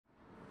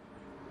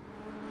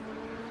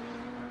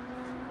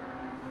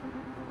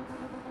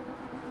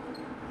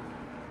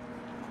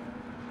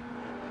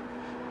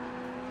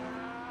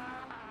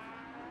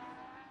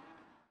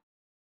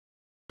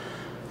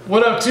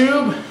What up,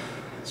 Tube?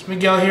 It's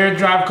Miguel here at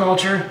Drive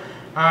Culture.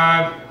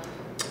 I'm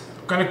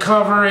going to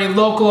cover a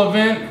local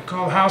event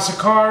called House of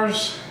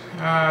Cars.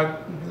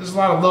 There's a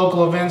lot of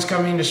local events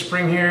coming to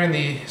spring here in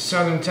the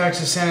southern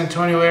Texas, San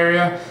Antonio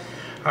area.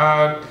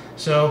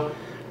 So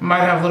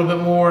might have a little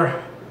bit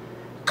more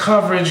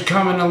coverage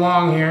coming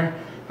along here.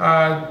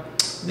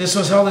 This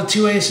was held at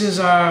Two Aces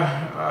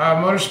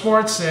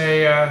Motorsports,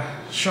 a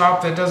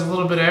shop that does a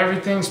little bit of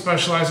everything,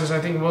 specializes I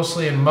think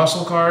mostly in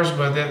muscle cars,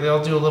 but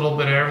they'll do a little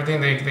bit of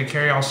everything. They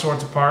carry all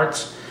sorts of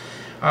parts.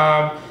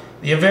 The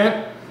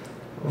event,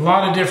 a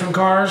lot of different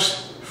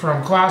cars,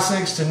 from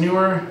classics to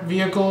newer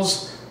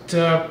vehicles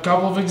to a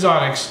couple of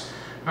exotics.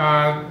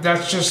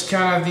 That's just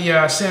kind of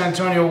the San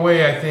Antonio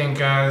way, I think,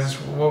 is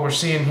what we're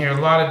seeing here.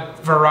 A lot of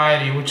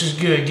variety, which is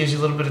good. It gives you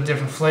a little bit of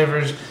different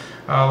flavors,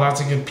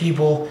 lots of good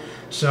people.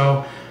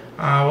 So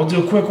we'll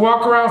do a quick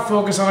walk around,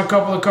 focus on a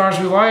couple of cars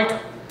we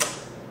like.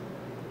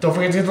 Don't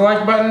forget to hit the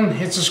like button,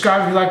 hit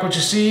subscribe if you like what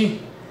you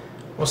see.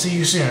 We'll see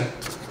you soon.